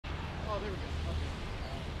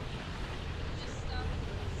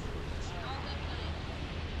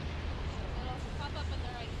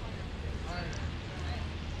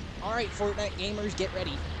Alright, Fortnite gamers, get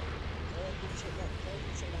ready.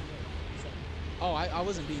 Oh, I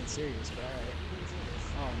wasn't being serious, but alright.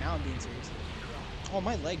 Oh, now I'm being serious. Oh,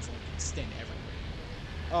 my legs like extend everywhere.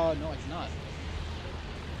 Oh, no, it's not.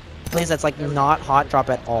 Place that's like not hot drop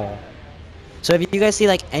at all. So if you guys see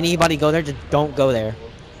like anybody go there, just don't go there.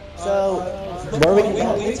 So, where we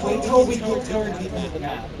wait till we get turned into the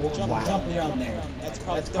map. We'll jump around there. That's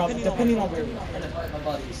probably depending on where we are. My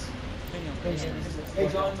buddies.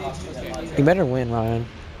 You better win, Ryan.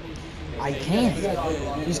 I can't.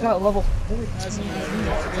 He's got level 4.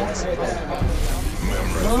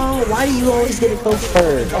 No, why do you always get it go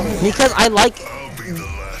first? Because I like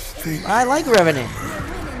Revenant.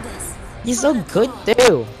 He's so good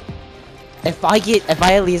too. If I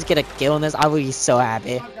at least get a kill in this, I will be so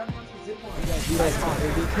happy.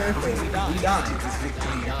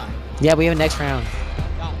 Yeah, we have next round.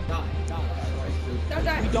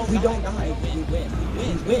 We don't die. We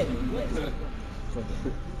win.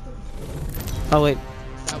 Oh wait.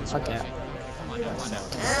 Okay.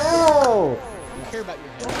 Ow! Care about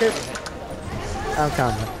your head. I'm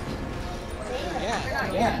coming.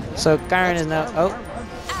 Yeah. So Karen is now. Oh.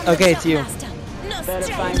 Okay, it's you.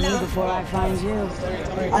 Better find me before I find you.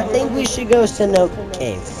 I think we should go to No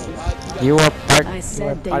Cave. You are I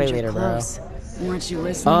said party danger leader, bro. close. Weren't you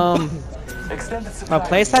listening? A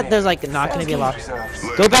place that there's like not gonna be a lot.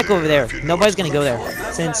 Go back over there. Nobody's gonna go there.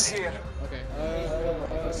 Since.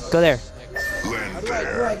 Go there.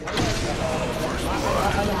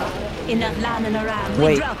 Enough landing around.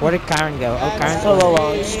 Wait, where did Karen go? Oh, Karen's Solo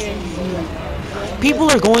launched. People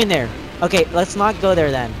are going there. Okay, let's not go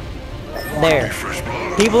there then. There.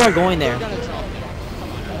 People are going there.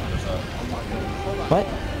 What?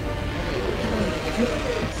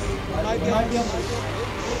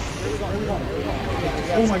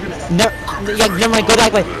 Oh my goodness. No, yeah, never mind. Go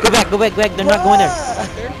that way. Go back. They're not going there.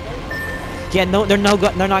 Yeah, no, they're not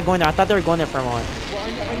going there. I thought they were going there for a moment.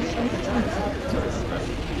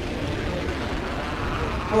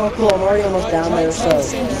 Oh, cool. I'm already almost down there, so.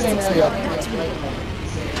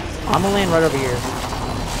 I'm gonna land right over here.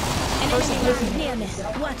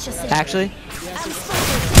 Actually,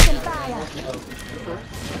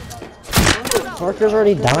 Parker's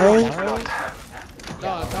already dying?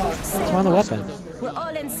 what's wrong with the weapon? We're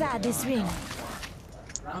all inside this ring.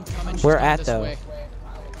 We're at though.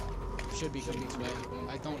 Should be coming this way.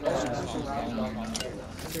 I don't know.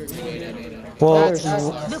 Well, There's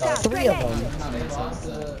 3 of them.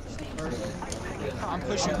 I'm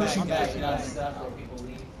pushing back.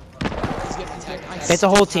 He's getting attacked. it's a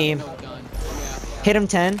whole team. Hit him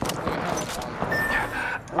 10.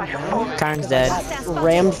 Karen's dead.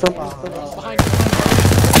 Rammed from.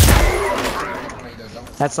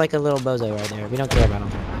 That's like a little bozo right there. We don't care about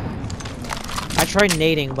him. I tried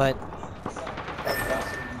nading, but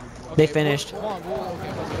they finished.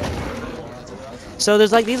 So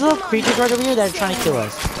there's like these little creatures right over here that are trying to kill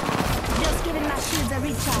us. Just giving my shields a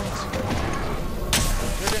recharge.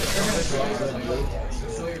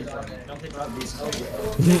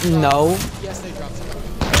 No. Yes, they dropped some.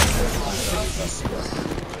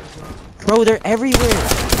 Bro, they're everywhere.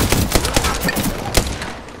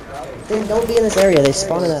 Then don't be in this area. They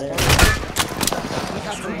spawn in that area.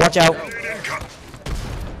 Watch out.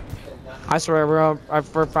 I swear we're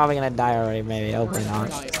probably gonna die already, maybe. Hopefully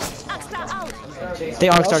not. They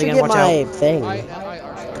are starting again, watch out. Thing. I'm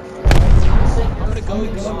gonna go.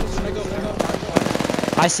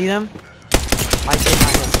 I see them. I see them.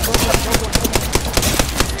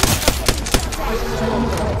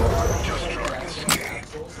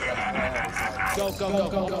 Go.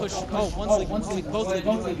 Push. Oh, one's leaving. Both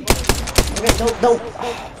leaving. Okay, don't.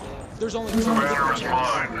 There's only Leave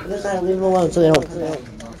them alone so they don't.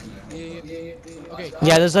 Okay.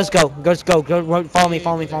 Yeah, let's go. Let's go. Go. Follow me. I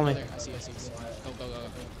see. Go.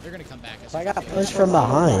 They're gonna come back. I got pushed from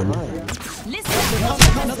behind. Oh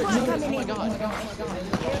my god.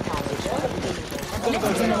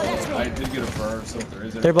 I did get a bird, so if there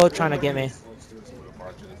is They're both trying to get me.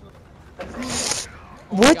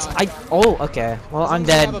 What? Oh, okay. Well, I'm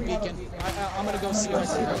dead. I'm gonna go see our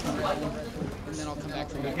secret. And then I'll come back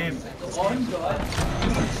for you.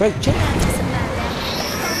 Wait, chill.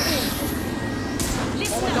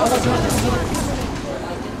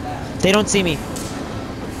 They don't see me.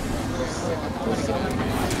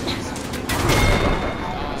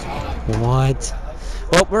 What?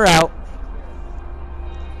 Well, we're out.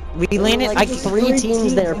 We landed like 3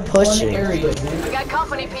 teams that are pushing. We got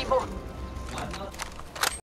company, people.